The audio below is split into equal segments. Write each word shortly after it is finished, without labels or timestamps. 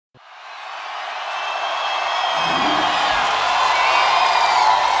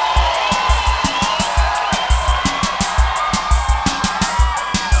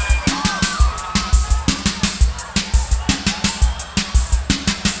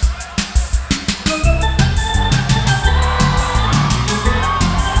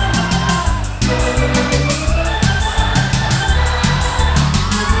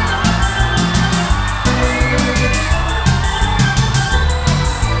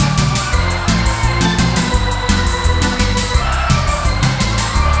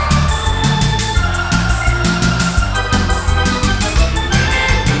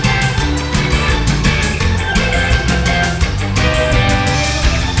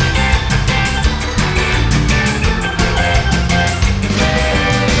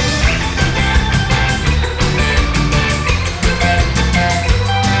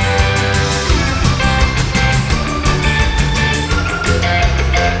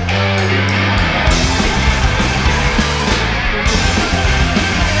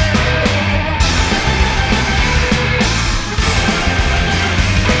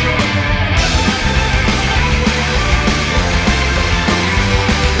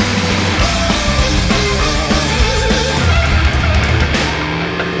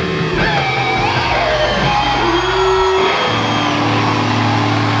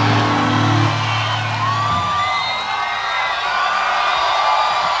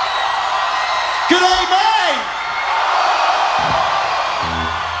Good evening!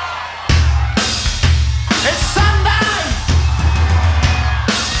 It's Sunday!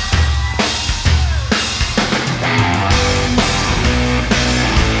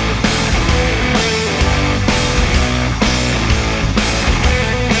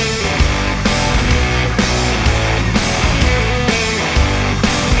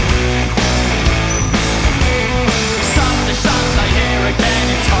 Sunday here again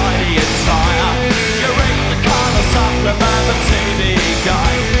in tidy attire. You read the colour supplement, the TV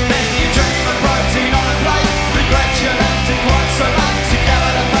guide. Then you dream of protein on a plate. Regret you left it quite so late.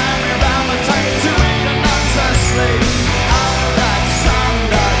 Together the family round the table to eat and not to sleep. Oh, that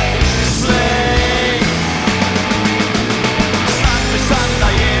Sunday sleep.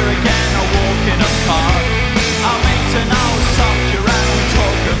 Sunday here again, I walk in a park. I meet an old soldier and we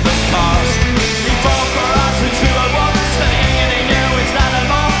talk of the past. He fought for us in 201, studying and he knew his none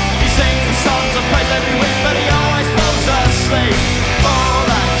anymore. He sings the songs and plays every week, but he always falls asleep. Oh,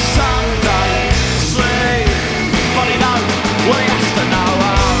 that Sunday sleep. But he knows what he has to know.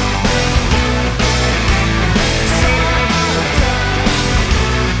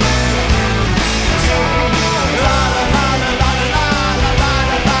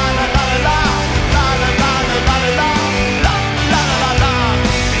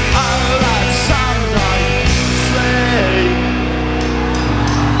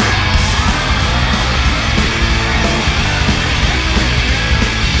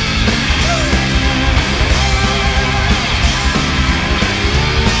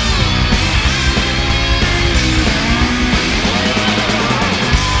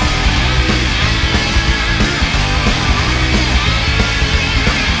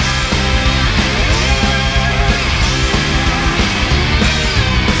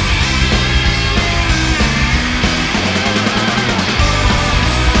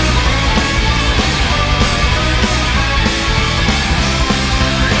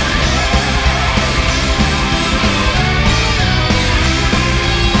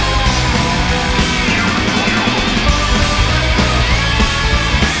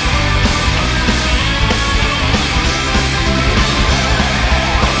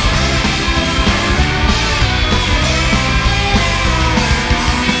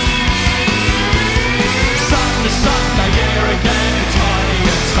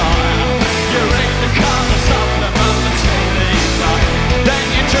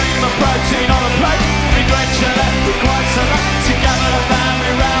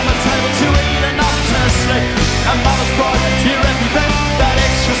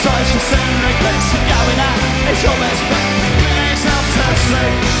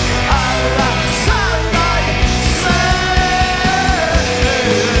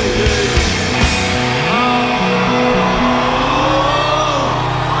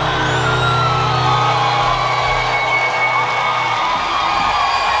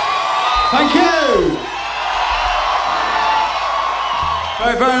 Thank you!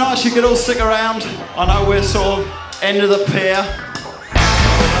 Very, very nice. You could all stick around. I know we're sort of end of the pier.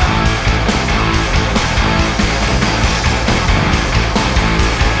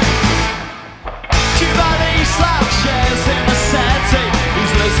 Too many slouches in the city.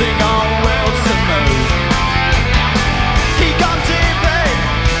 He's losing all will to move. He got TV,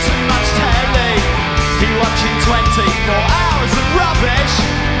 too much telly. He watching 24 hours of rubbish.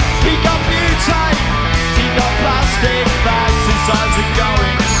 He got butane, he got plastic bags, his eyes are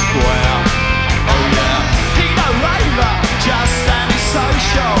going square. Oh yeah, he no raver, just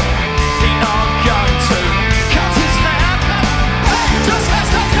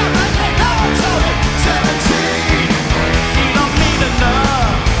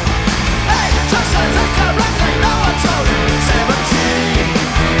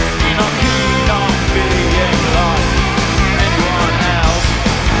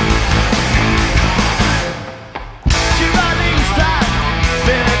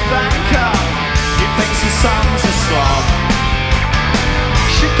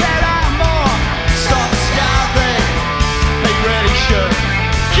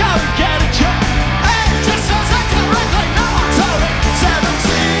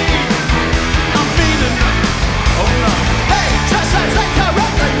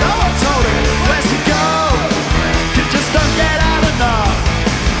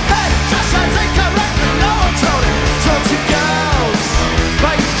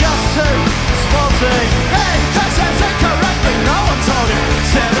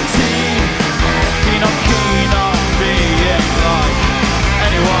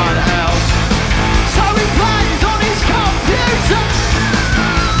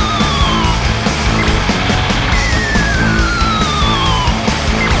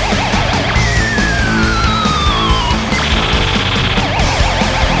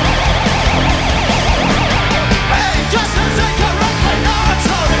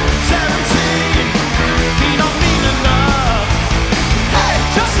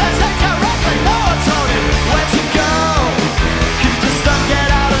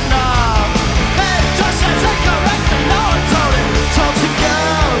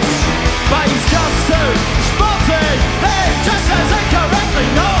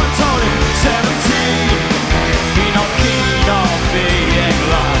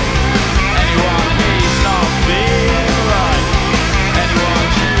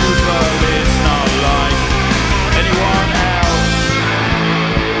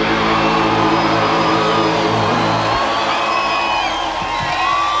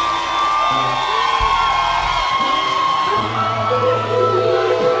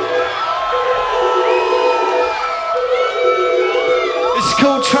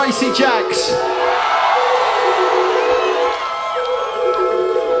called Tracy Jacks.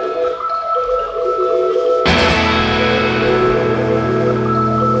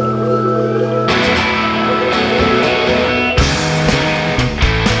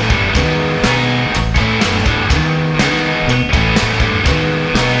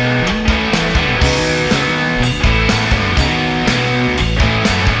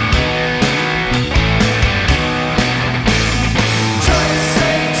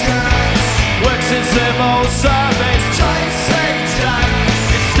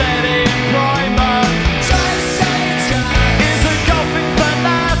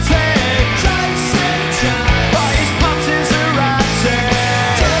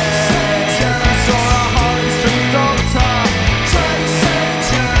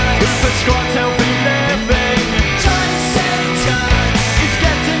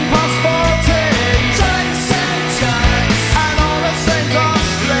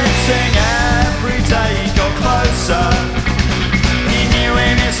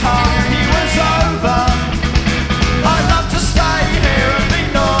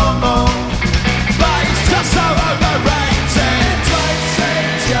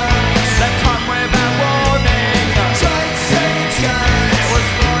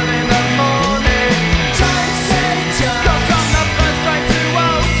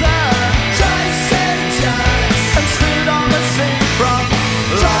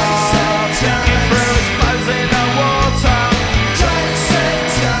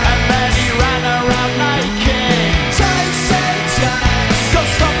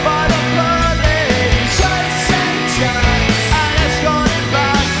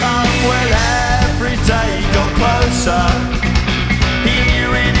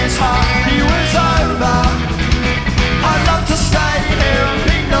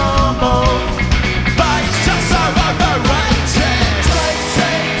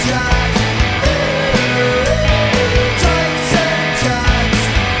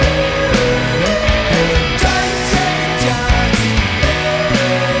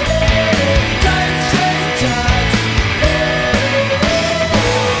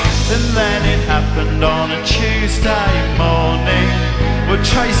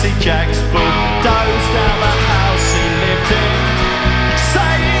 Tracy Jacks bulldozed down the house he lived in,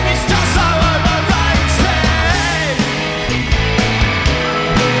 saying it's just so overrated.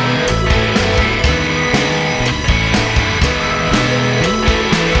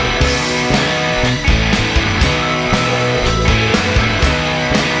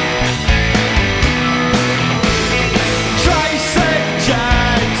 Tracy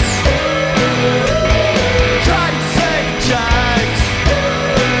Jacks,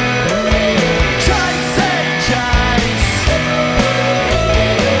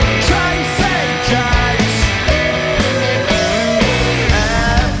 Tracy Jacks.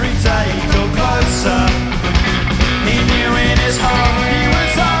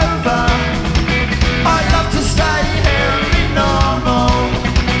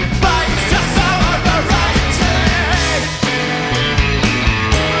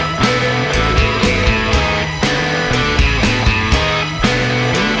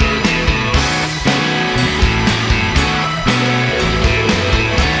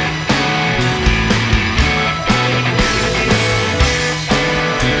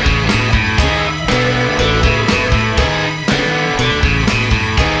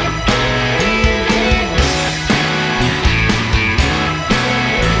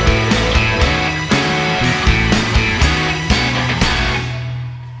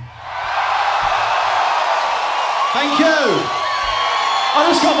 Thank you. I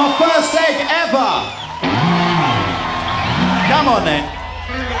just got my first egg ever. Come on then.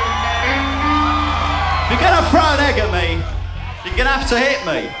 If you're gonna throw an egg at me, you're gonna have to hit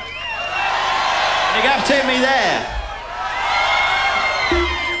me. And you're gonna have to hit me there.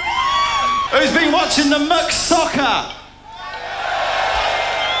 Who's been watching the muck soccer?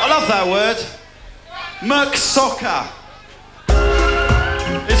 I love that word. Muck soccer.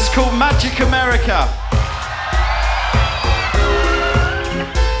 This is called Magic America.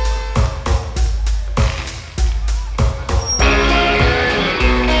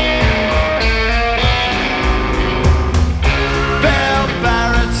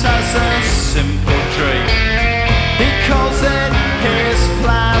 Simple dream. He calls it his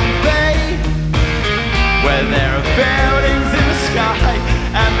plan B, where there are buildings in the sky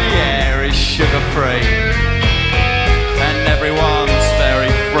and the air is sugar-free, and everyone's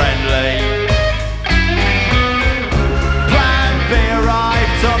very friendly.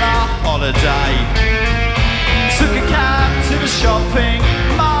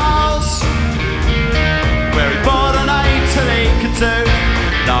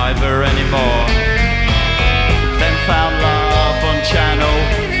 neither anymore. Then found love on channel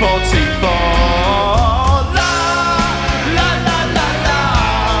 44. La, la, la, la, la.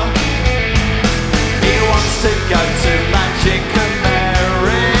 He wants to go to Magic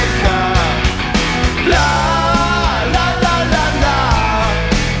America. La, la, la, la, la.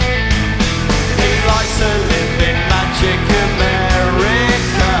 He likes to live in Magic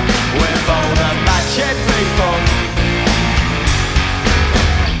America with all the magic people.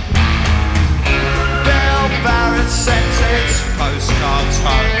 Bill Barrett sent his postcards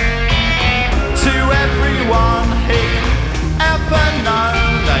home to everyone he ever known.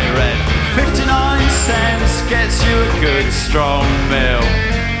 They read 59 cents gets you a good strong meal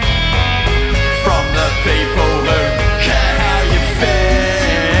from the people who care how you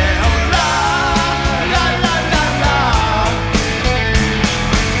feel. La, la, la, la, la.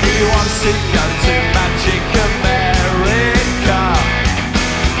 He wants to go to Magic America.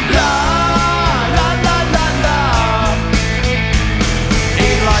 La, la, la, la, la. He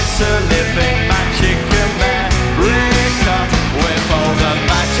likes to live in Magic America with all the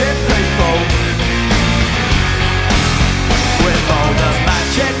magic people. With all the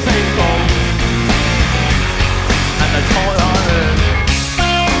magic people and the toy island.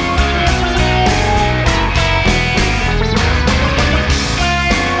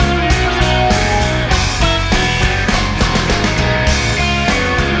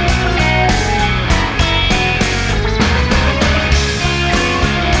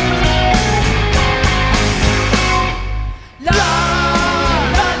 La,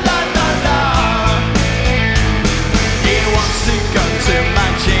 la, la, la, la. He wants to go to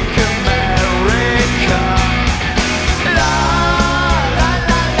Magic America. La, la,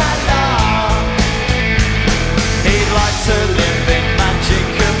 la, la, la. He likes to live in Magic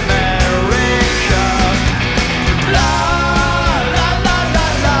America. La, la, la, la,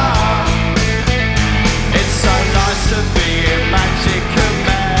 la. It's so nice to be in Magic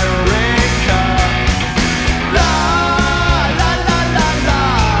America. La, la, la, la, la.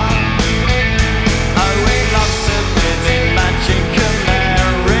 Oh, he loves to live in Magic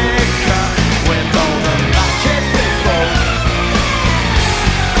America with all the magic people.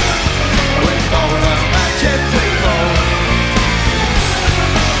 With all the magic people.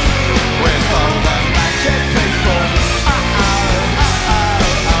 With all the magic people. Oh,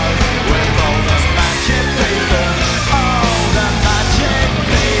 with all the magic people. All the magic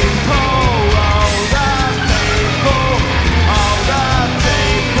people. All the people. All the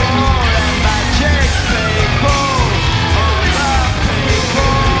people. The magic people. All the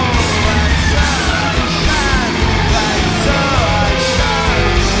people. And sunshine. And sunshine.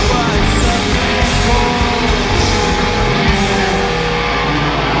 What's the people?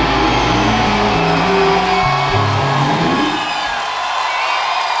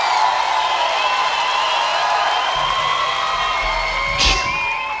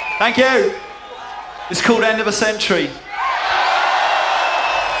 Thank you. It's called End of a Century.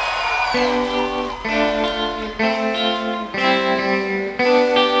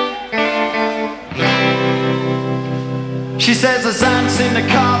 She says there's ants in the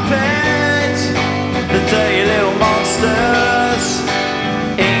carpet, the dirty little monsters,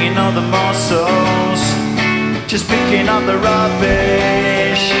 eating all the morsels, just picking up the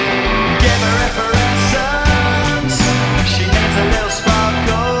rubbish. Give her references, she needs a little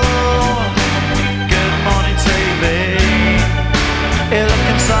sparkle. Good morning TV, you're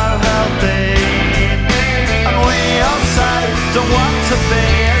looking so healthy. And we all say, don't want to be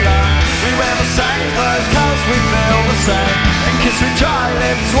alone. We wear the same clothes cause we feel the same, and kiss with dry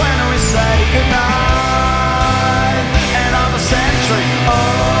lips when we say goodnight. End of a century,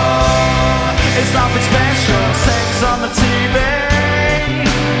 oh, it's nothing special. Sex on the TV,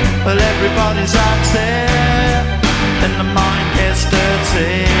 but everybody's active, and the mind gets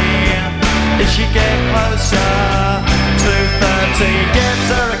dirty. As she get closer to 30, gives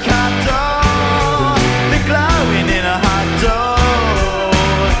her a candle, the glowing in a hot door.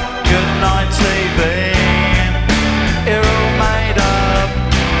 Good night TV, you're all made up,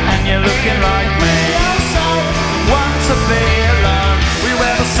 and you're looking like me. Want to be alone. We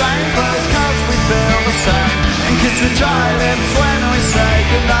wear the same clothes cause we feel the same, and kiss with dry lips when we say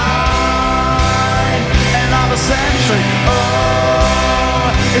goodnight. End of a century,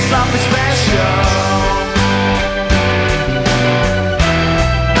 oh, it's nothing special.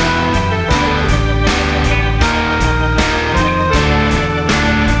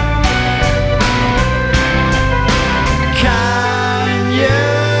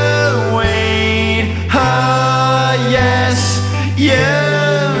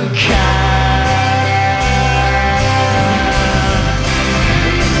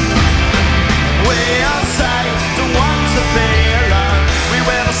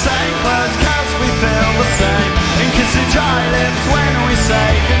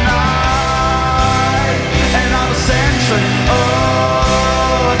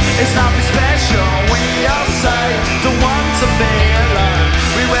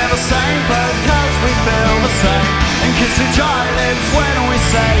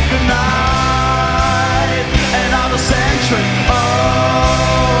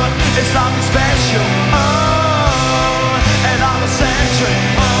 special. Oh, another century.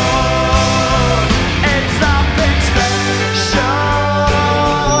 Oh, it's nothing special.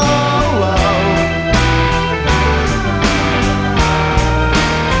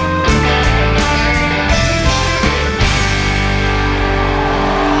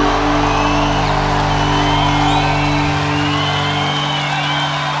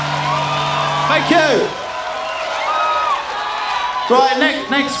 Thank you. Right,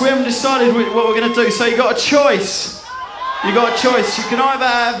 next we haven't decided what we're going to do, so you got a choice. You got a choice. You can either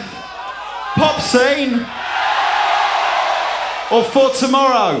have pop scene or for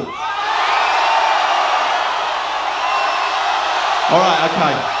tomorrow. All right,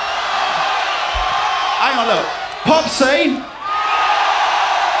 okay. Hang on, look. Pop scene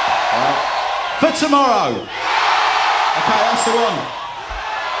for tomorrow. Okay, that's the one.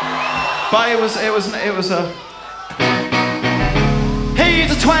 But it was a.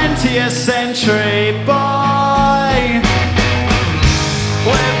 He's a 20th century boy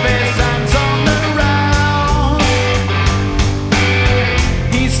with his hands on the round.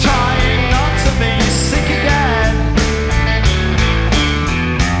 He's trying not to be sick again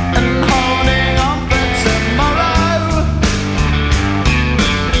and holding on for tomorrow.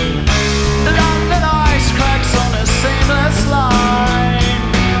 London ice cracks on a seamless line.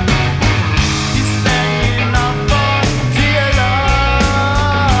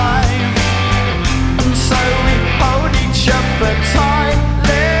 So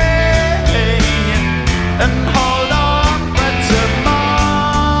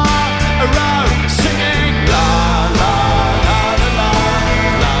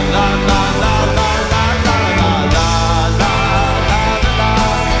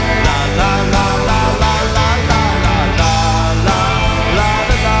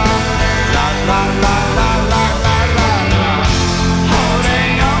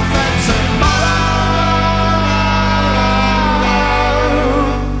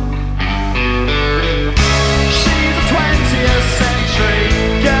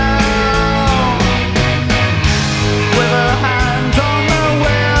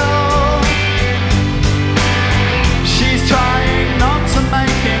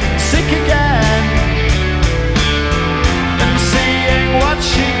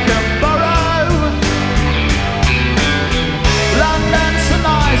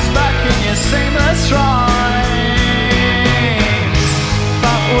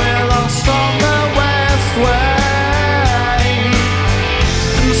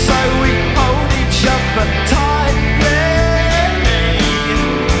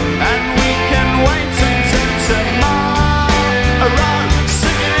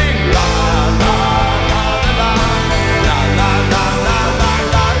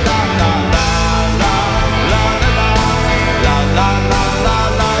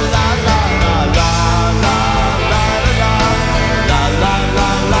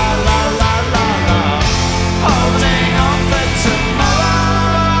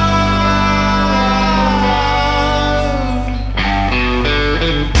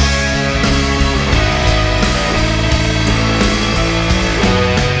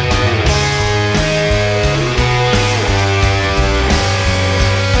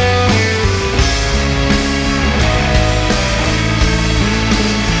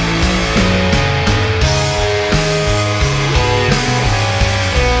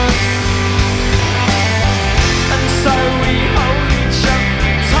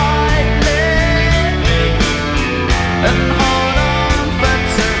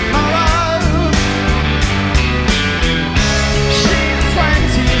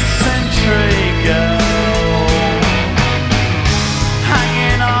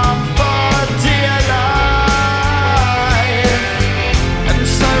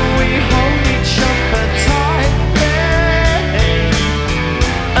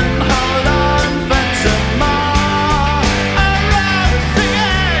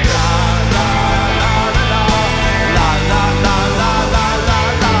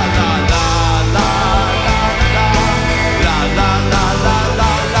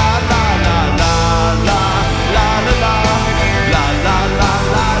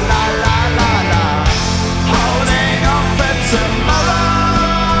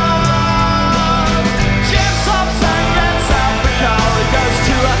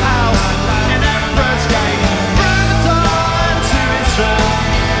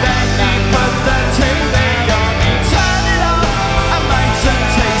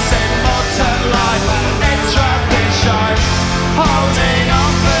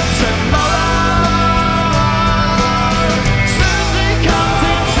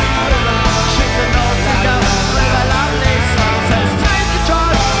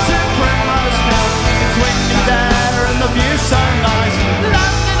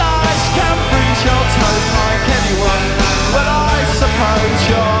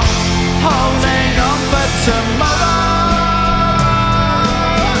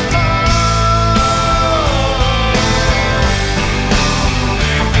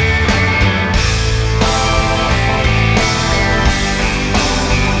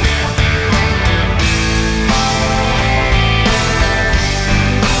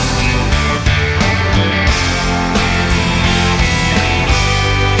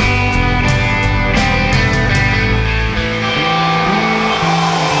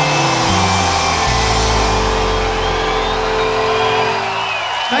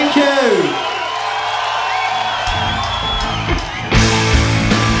Thank you.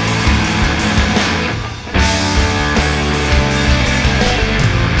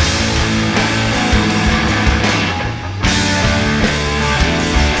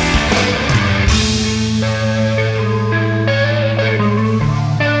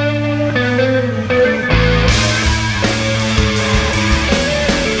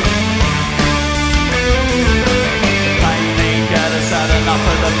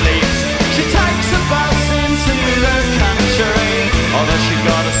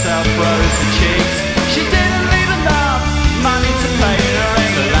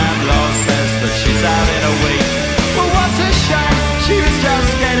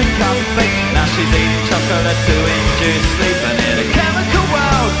 To induce sleep, and in a chemical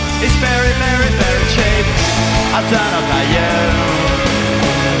world it's very, very, very cheap. I don't know about you,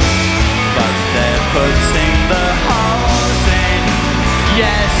 but they're putting the holes in.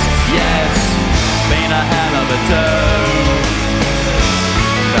 Yes, yes, been a hell of a do.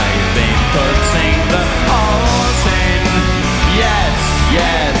 They've been putting the holes in. Yes,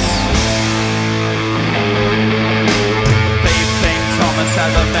 yes. Peeping Thomas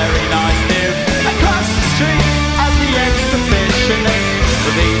has a very nice view across the street at the exhibition.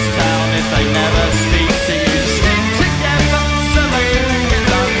 For these town, if they never speak to you, stick together so they don't get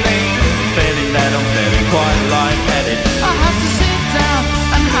lonely. Feeling that I'm feeling quite lightheaded. I have to sit down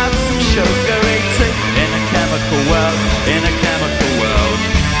and have some sugary tea. In a chemical world, in a chemical world,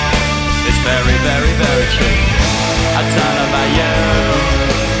 it's very, very, very cheap. I don't know about you,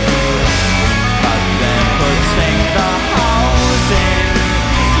 but they're putting the holes in.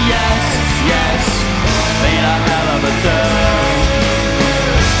 Yes, yes, been a hell of a day.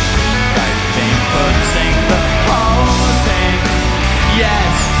 They've been putting the holes in.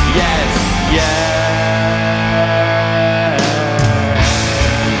 Yes, yes, yes.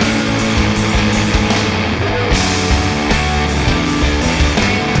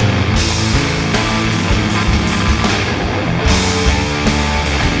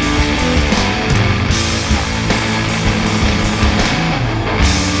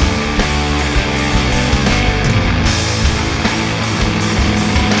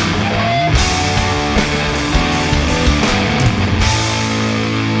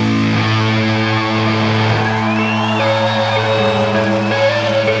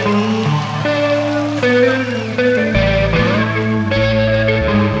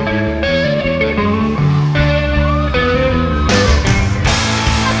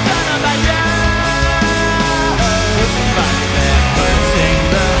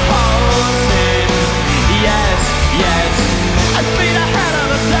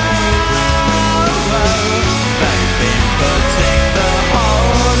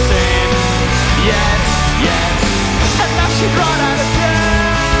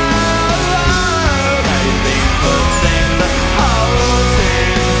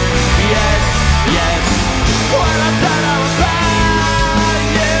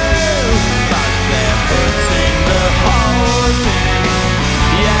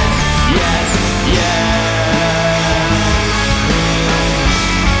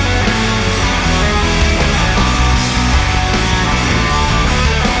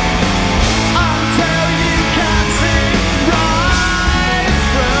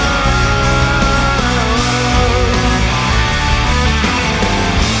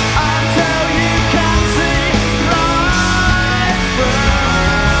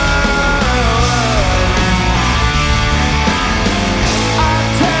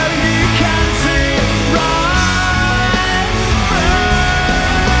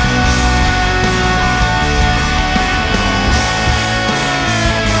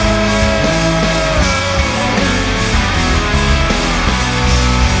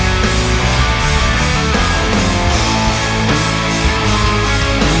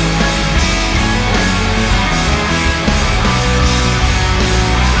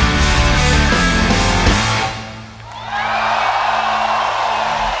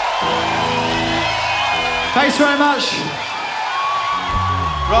 Thanks very much.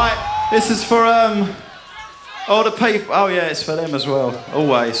 Right, this is for all the people. Oh yeah, it's for them as well.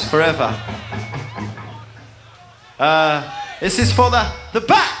 Always, forever. This is for the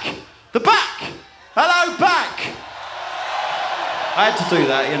back. The back. Hello, back. I had to do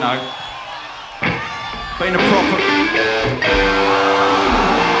that, you know. Being a proper.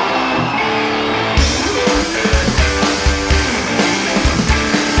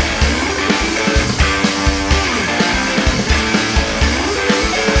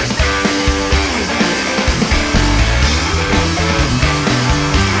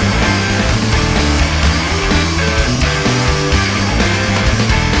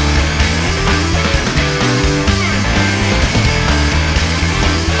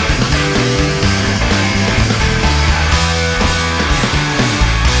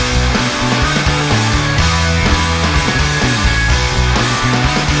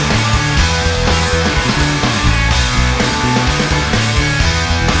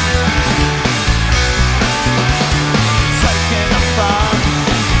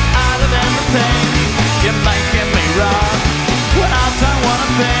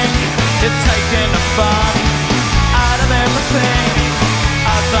 think you're taking the fun out of everything.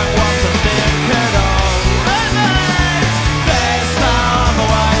 I don't want to think at all. There's no other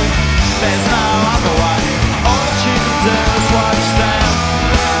way, there's no other way. All that you can do is watch them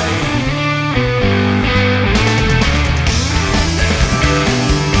play.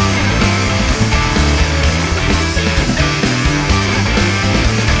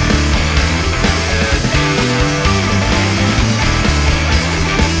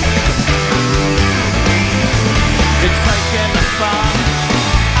 It's taking the fun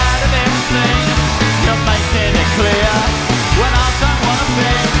out of everything. You're making it clear when I don't wanna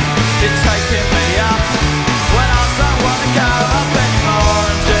think. It's taking me up when I don't wanna go up anymore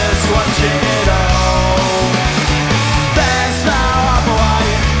and just watching it all. There's no other way,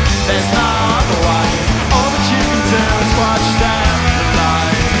 there's no other way. All that you can do is watch them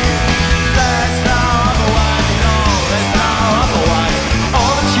play. There's no other way, no, there's no other way.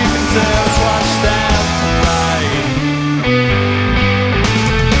 All that you can do is watch them play.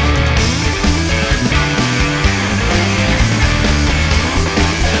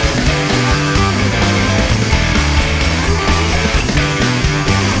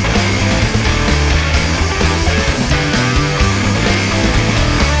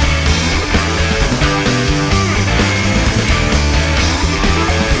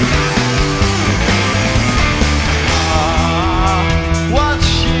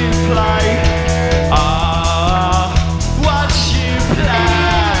 Watch you play. Watch you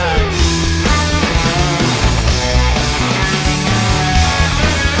play.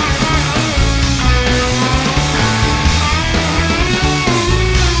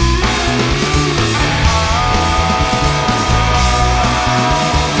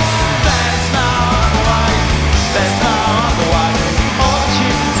 There's no other way, there's no other way. All that you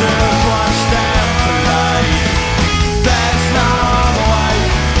can do is watch them play. There's no other way,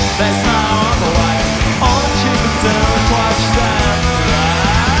 there's no other way. All that you can do is watch them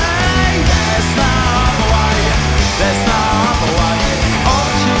play. There's no other way, there's no other way. All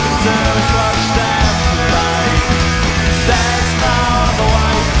that you can do is watch them play. There's no other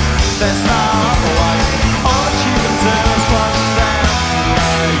way, there's no other way. All that you can do is watch them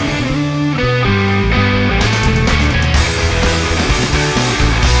play.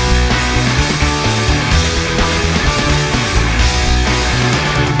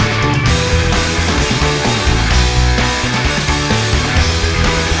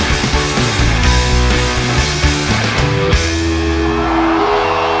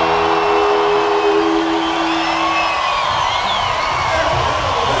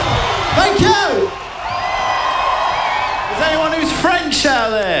 Thank you! Is anyone who's French out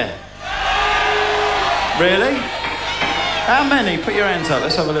there? Really? How many? Put your hands up,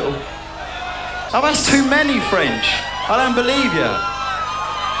 let's have a little... Oh, that's too many French. I don't believe you.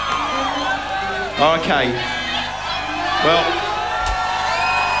 Okay. Well,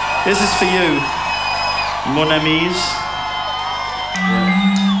 this is for you, mon amis.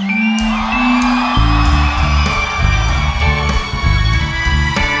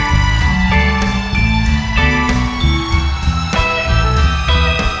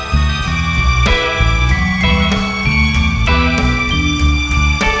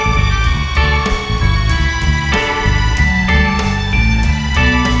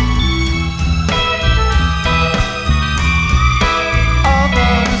 All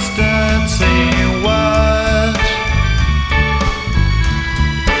those dirty words,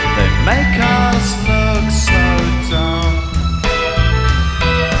 they make us look so dumb.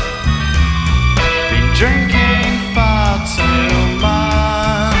 Been drinking far too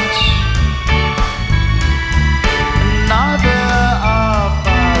much, and neither of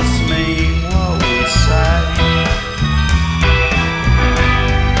us mean what we say.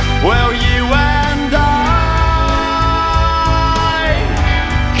 Well, you and I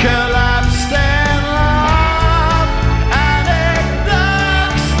collapsed in love, and it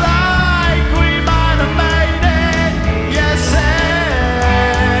looks like we might have made it. Yes,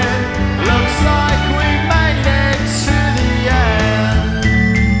 it looks like we made it to the end.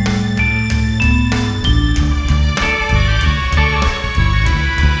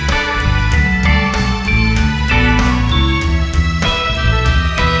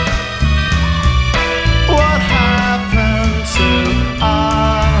 What happened to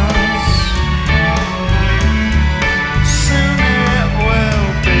us? Soon it will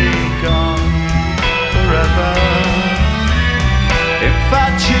be gone forever.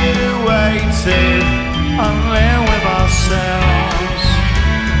 Infatuated only with ourselves,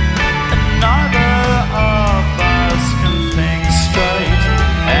 and neither of us can think straight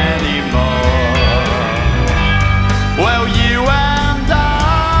anymore. Well, you and I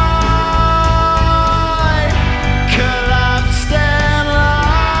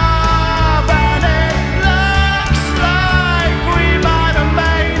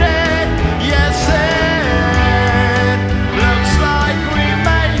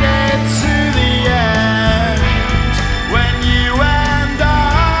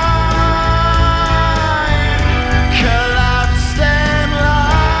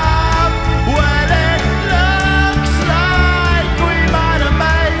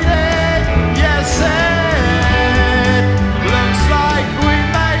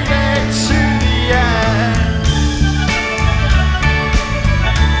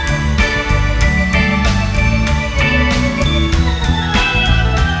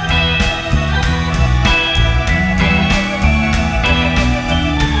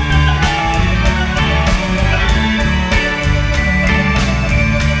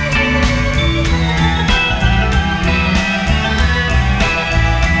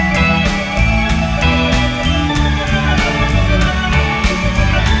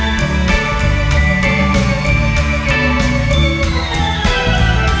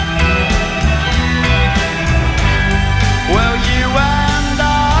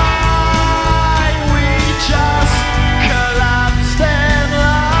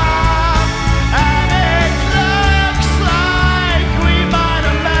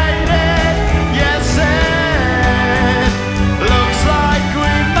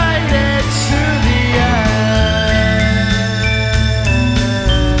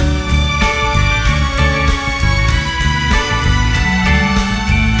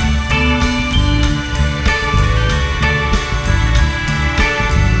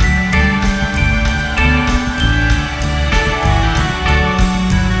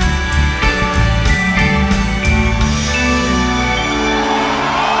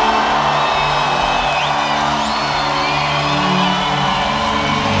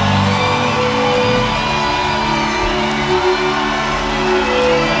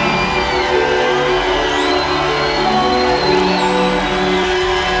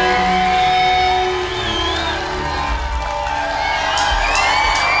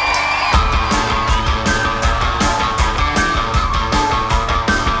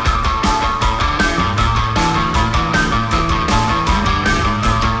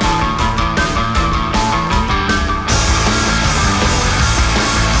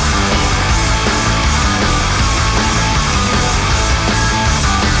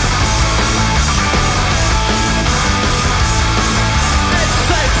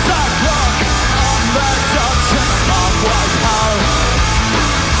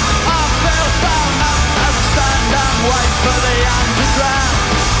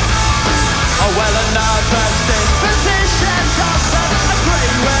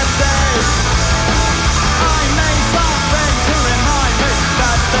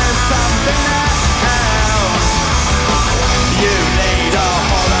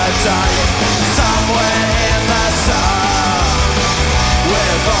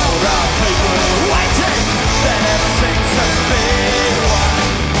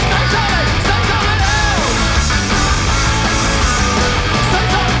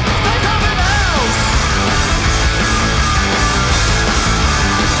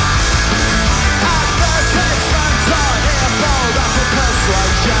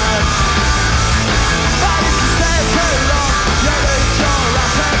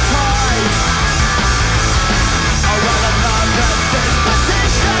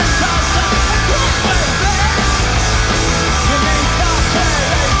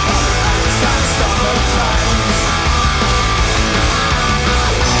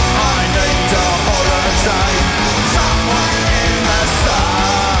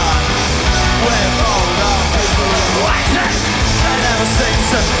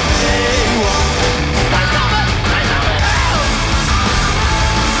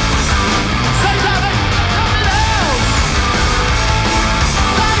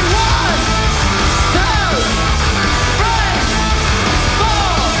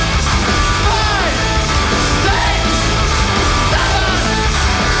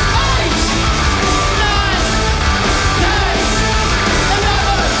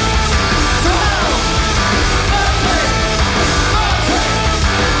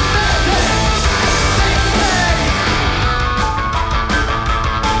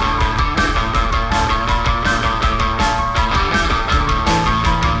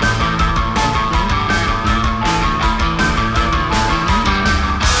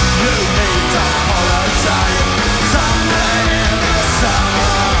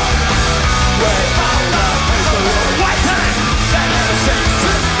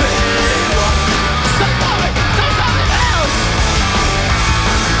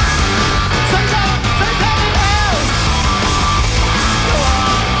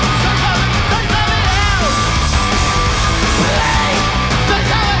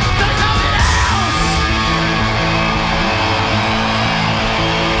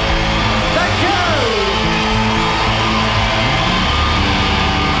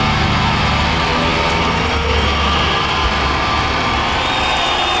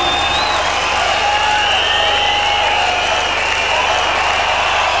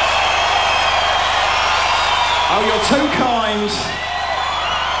Oh, you're too kind.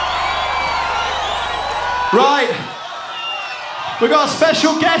 Right. We've got a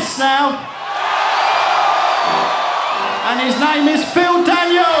special guest now. And his name is Phil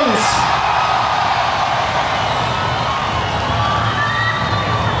Daniels.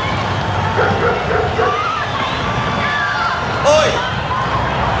 Oi!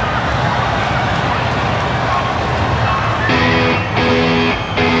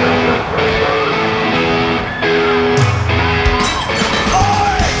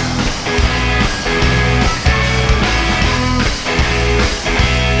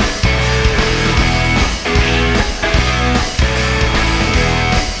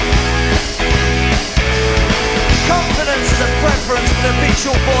 Preference for the big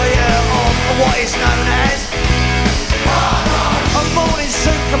short boy on what is known as a morning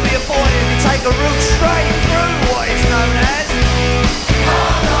suit can be a boy who can take a route straight through what is known as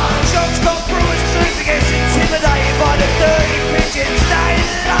John's got Brewer's truth and gets intimidated by the dirty pigeons. They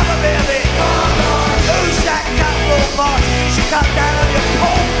love a bit of it. Who's that catwalk march? You should cut down on your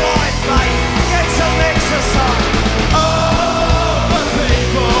cold life, mate. Get some exercise. Oh, the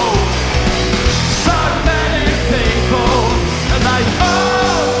people. So many people. And they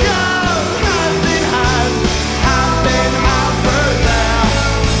all go hand in hand through their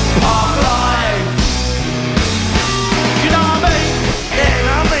park life. You know what I mean? Yeah, you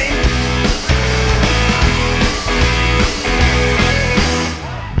know what I mean?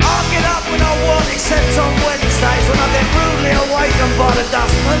 I get up when I want, except on Wednesdays when I get rudely awakened by the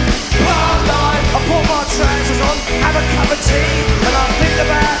dustman. Park life. I put my trousers on, have a cup of tea, and I think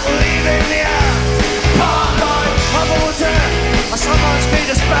about leaving the house. Park life. I'm always there. I sometimes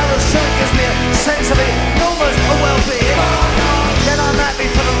feed a sparrow, so it gives me a sense of enormous well-being. Then I'm happy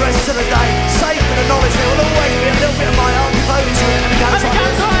for the rest of the day, safe in the knowledge there will always be a little bit of my heart devoted to it. And it goes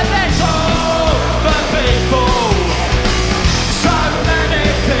like this. Oh, the people. So many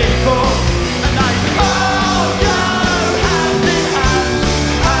people. And they all go hand in hand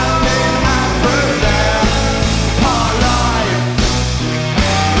through their park life.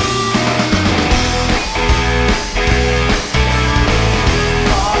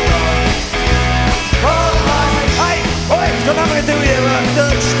 Got nothing to do with your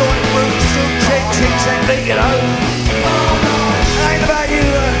dirt scoring roots, chicks and big, you know. It ain't about you,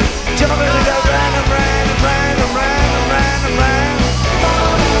 jumping to go round and round and round and round and round and round.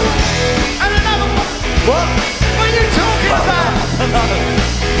 And another one. What? What are you talking about?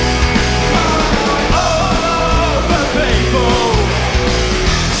 Oh, the people.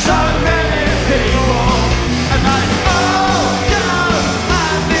 So many people. And they all go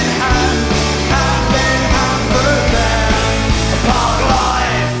hand in hand through their park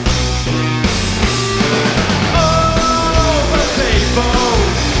life. Oh, the people.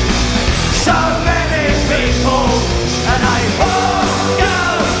 So many people. And they all go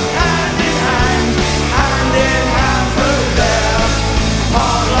hand in hand through their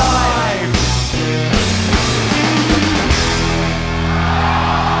park life.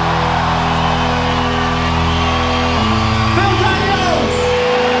 Phil Daniels!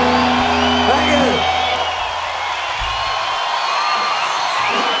 Thank you.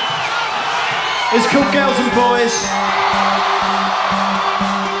 It's called Girls and Boys.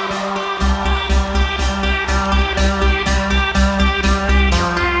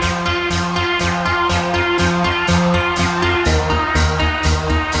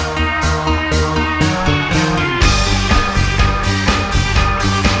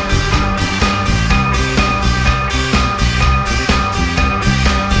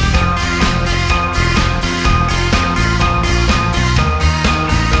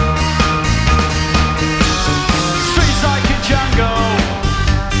 So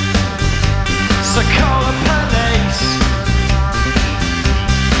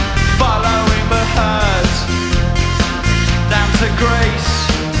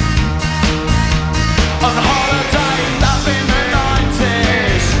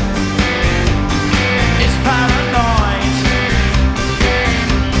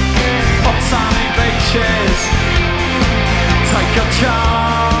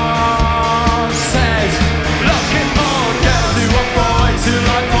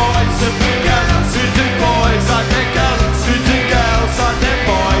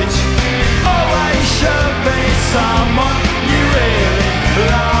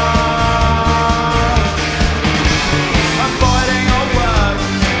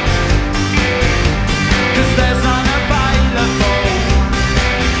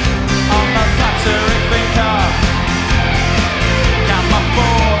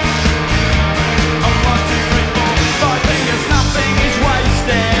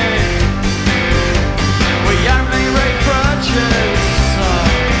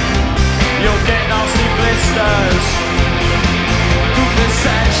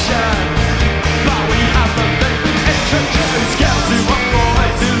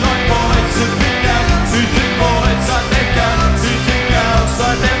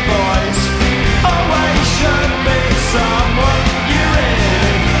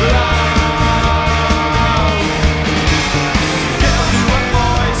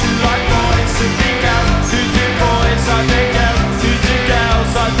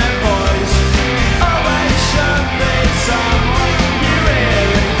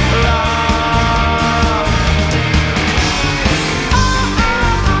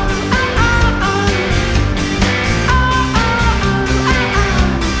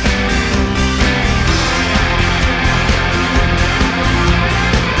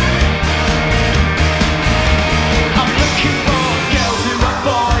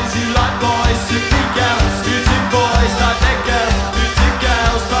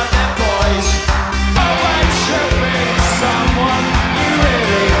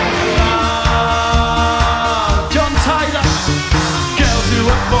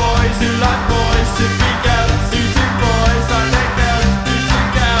to be girls who do boys like their girls who do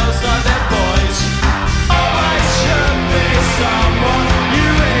girls like their boys. Always should be someone you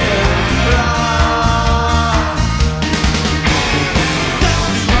really love.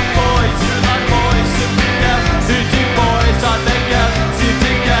 Girls like boys who like boys to be girls who do boys like their girls who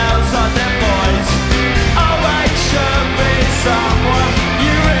do girls like their boys. Always should be someone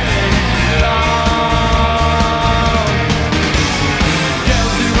you really love.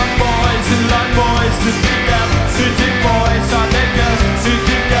 Girls who like boys who like boys to be girls who do boys like their girls who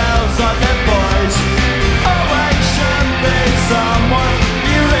do girls like their boys. Always should be someone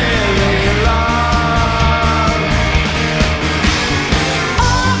you really love.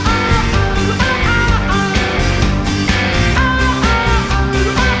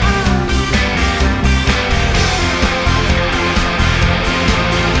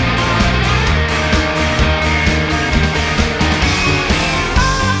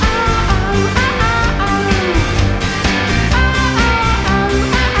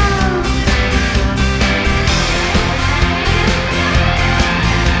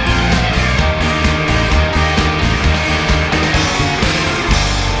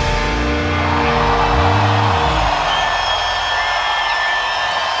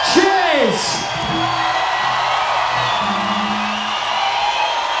 Cheers!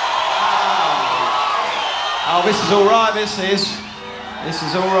 Oh, this is alright, this is. This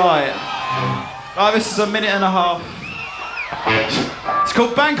is alright. Right, this is a minute and a half. It's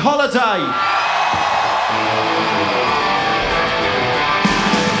called Bank Holiday.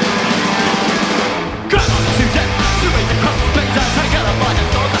 Grab on to death, to eat the crust, big down, take out a bite and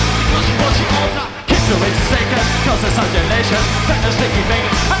throw that. Because she wants you all that. Kids are into stickers, cause they're so delicious. Then the sticky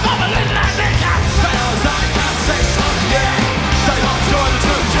fingers, and mama little and nigga. Bells I can't say something, yeah. They don't join the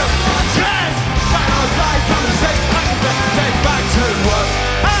two children. Cheers! Bells I come and say, I can bet days back to work.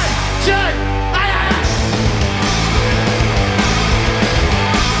 Hey, Jay! Hey, hey, hey!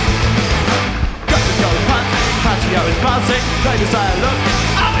 Got the yellow panty, patio is bouncing. Ladies say look,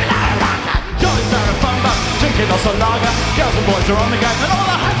 oh we love it like that. Jolly's there a fun but drinking lots of lager. Girls and boys are on the game and all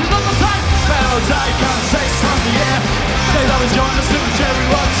the hatches look the same. Bells I come and say something, yeah. They love enjoying the super cherry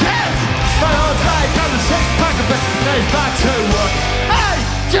one. Cheers! Bells I come and say, pack a bit, days back to work. Hey,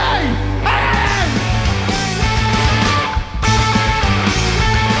 Jay! Hey, hey, hey!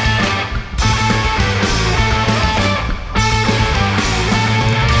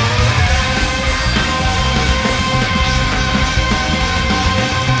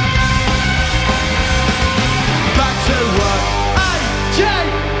 Back to work. Hey, Jay!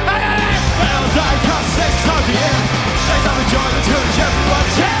 Hey, hey, hey! Bells I come 6 times a year. Days I'm enjoying the tunes, everyone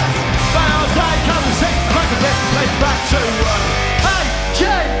cheers! Bells I come and sing, back a bit, days back to work. Hey,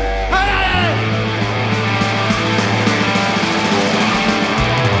 Jay! Hey, hey, hey!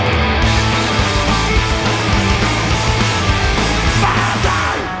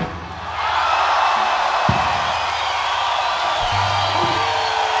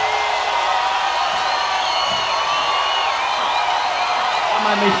 That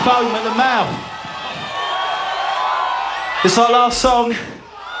made me foam at the mouth. It's our last song.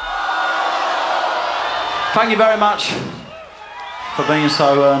 Thank you very much for being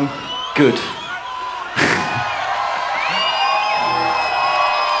so good.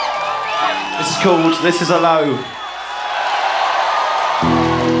 This is called This Is a Low.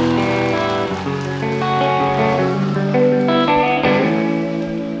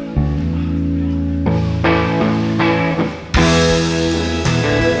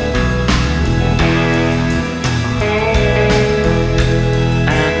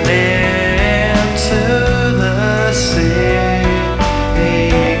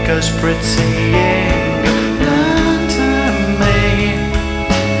 Pretty England to me,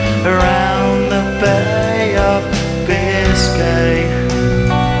 around the Bay of Biscay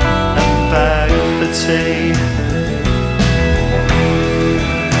and back for tea.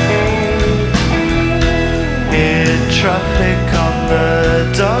 Hear traffic on the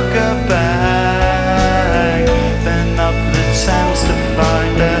Dogger Bank, then up the Thames to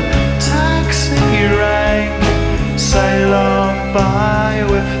find a taxi rank, sail on by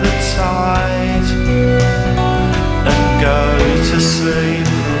with the tide and go to sleep.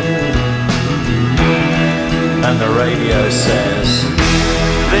 And the radio says,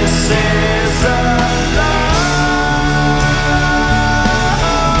 this is a love,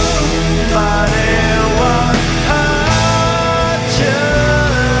 but it won't hurt you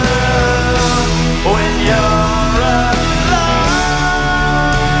when you're alone.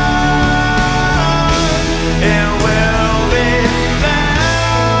 It will be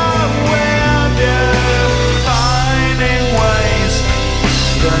there with you, finding ways to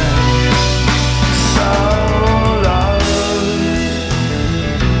stay.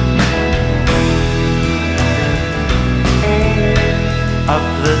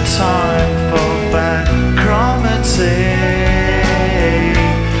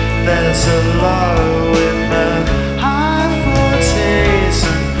 are low in the high 40s,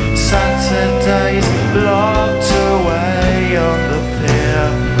 and Saturdays locked away on the pier.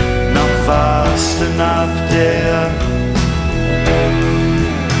 Not fast enough, dear.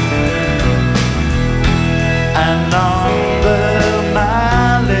 And on the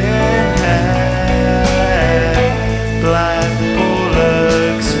mallet hair, black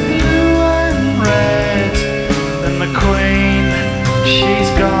bullocks, blue and red, and the Queen, she's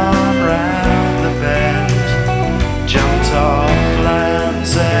gone round the bend, jumped off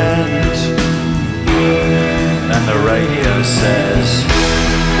Land's End. And the radio says,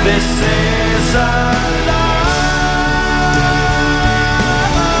 this is a